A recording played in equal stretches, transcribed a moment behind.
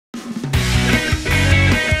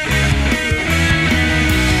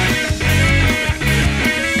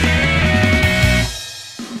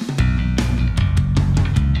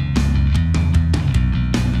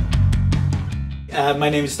My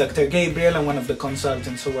name is Dr. Gabriel. I'm one of the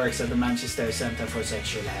consultants who works at the Manchester Centre for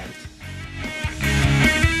Sexual Health.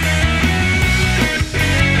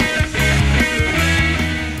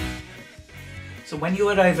 So when you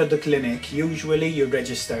arrive at the clinic, usually you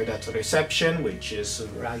register at the reception, which is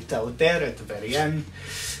right out there at the very end.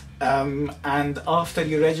 And after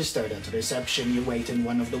you register at the reception, you wait in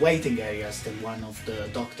one of the waiting areas till one of the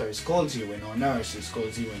doctors calls you in, or nurses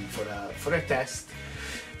calls you in for a test.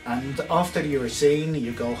 And after you're seen,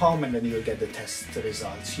 you go home and then you'll get the test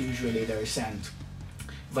results. Usually they're sent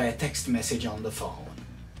via text message on the phone.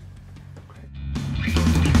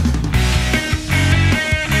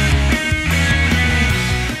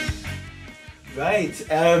 Right,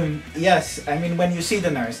 yes, I mean, when you see the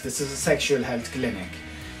nurse, this is a sexual health clinic.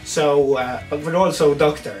 So, but we're also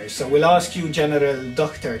doctors, so we'll ask you general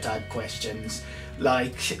doctor type questions,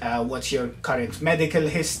 like what's your current medical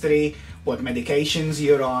history, what medications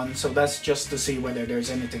you're on. So that's just to see whether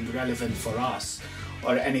there's anything relevant for us,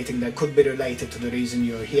 or anything that could be related to the reason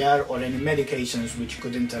you're here, or any medications which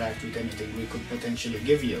could interact with anything we could potentially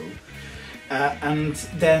give you. And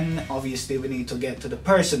then obviously we need to get to the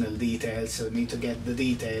personal details, so we need to get the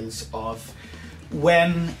details of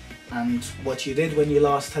when and what you did when you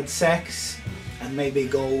last had sex, and maybe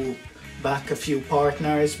go back a few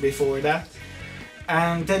partners before that.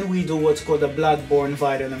 And then we do what's called a blood-borne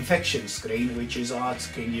viral infection screen, which is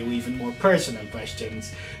asking you even more personal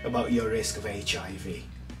questions about your risk of HIV.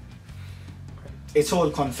 It's all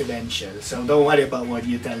confidential, so don't worry about what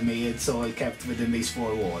you tell me, it's all kept within these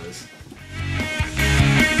four walls.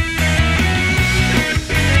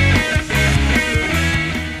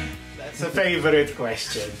 That's a favorite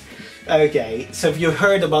question. Okay, so if you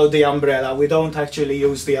heard about the umbrella, we don't actually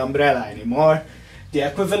use the umbrella anymore. The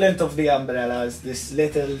equivalent of the umbrella is this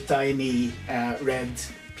little tiny red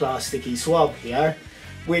plasticky swab here,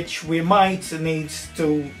 which we might need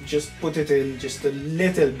to just put it in just a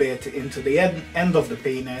little bit into the end of the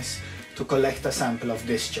penis to collect a sample of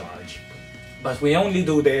discharge. But we only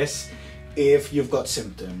do this if you've got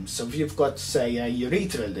symptoms. So if you've got, say, a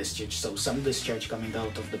urethral discharge, so some discharge coming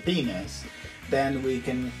out of the penis, then we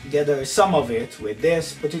can gather some of it with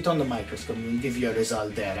this, put it on the microscope and give you a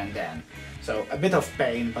result there and then. So a bit of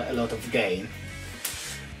pain, but a lot of gain.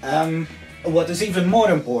 What is even more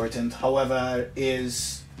important, however,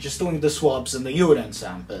 is just doing the swabs and the urine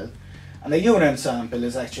sample. And the urine sample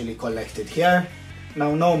is actually collected here.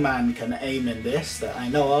 Now, no man can aim in this that I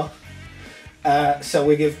know of. So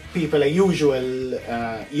we give people a usual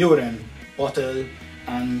urine bottle,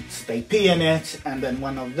 and they pee in it, and then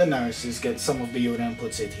one of the nurses gets some of the urine and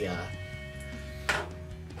puts it here.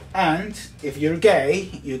 And if you're gay,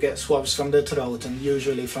 you get swabs from the throat and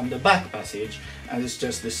usually from the back passage, and it's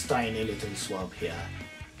just this tiny little swab here.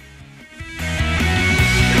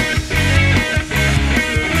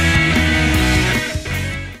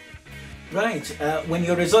 Right, when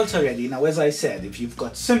your results are ready, now as I said, if you've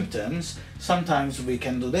got symptoms, sometimes we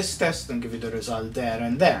can do this test and give you the result there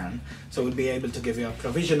and then. So we'll be able to give you a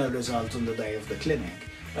provisional result on the day of the clinic.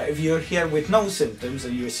 But if you're here with no symptoms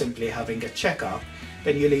and you're simply having a checkup,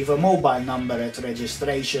 then you leave a mobile number at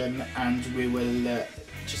registration and we will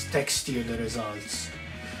just text you the results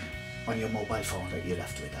on your mobile phone that you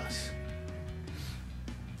left with us.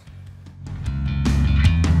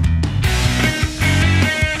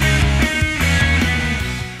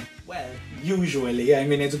 Usually, I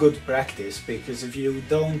mean, it's good practice, because if you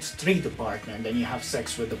don't treat the partner and then you have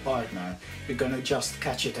sex with the partner, you're gonna just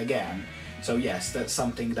catch it again. So yes, that's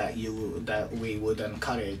something that we would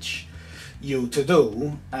encourage you to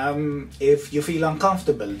do. If you feel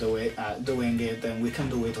uncomfortable doing it, then we can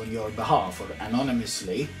do it on your behalf or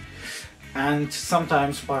anonymously. And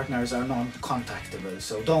sometimes partners are not contactable,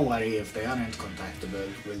 so don't worry if they aren't contactable.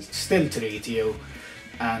 We'll still treat you,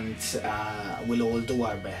 and we'll all do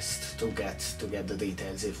our best to get the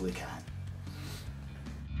details if we can.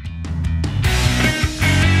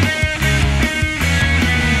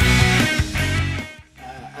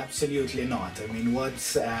 Absolutely not. I mean, what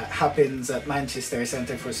happens at Manchester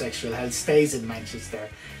Centre for Sexual Health stays in Manchester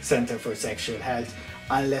Centre for Sexual Health,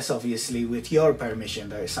 unless obviously with your permission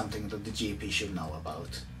there is something that the GP should know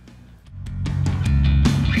about.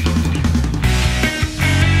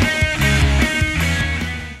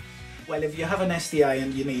 Well, if you have an STI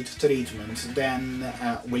and you need treatment, then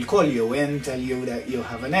we'll call you in, tell you that you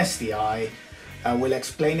have an STI, we'll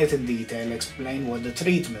explain it in detail, explain what the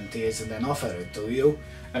treatment is, and then offer it to you.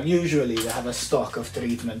 And usually we have a stock of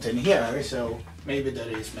treatment in here, so maybe there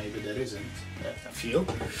is, maybe there isn't, a few.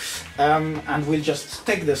 And we'll just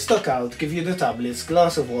take the stock out, give you the tablets,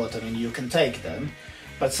 glass of water, and you can take them.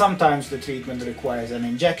 But sometimes the treatment requires an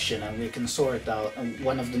injection, and we can sort out, and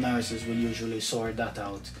one of the nurses will usually sort that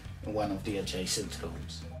out in one of the adjacent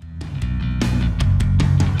rooms.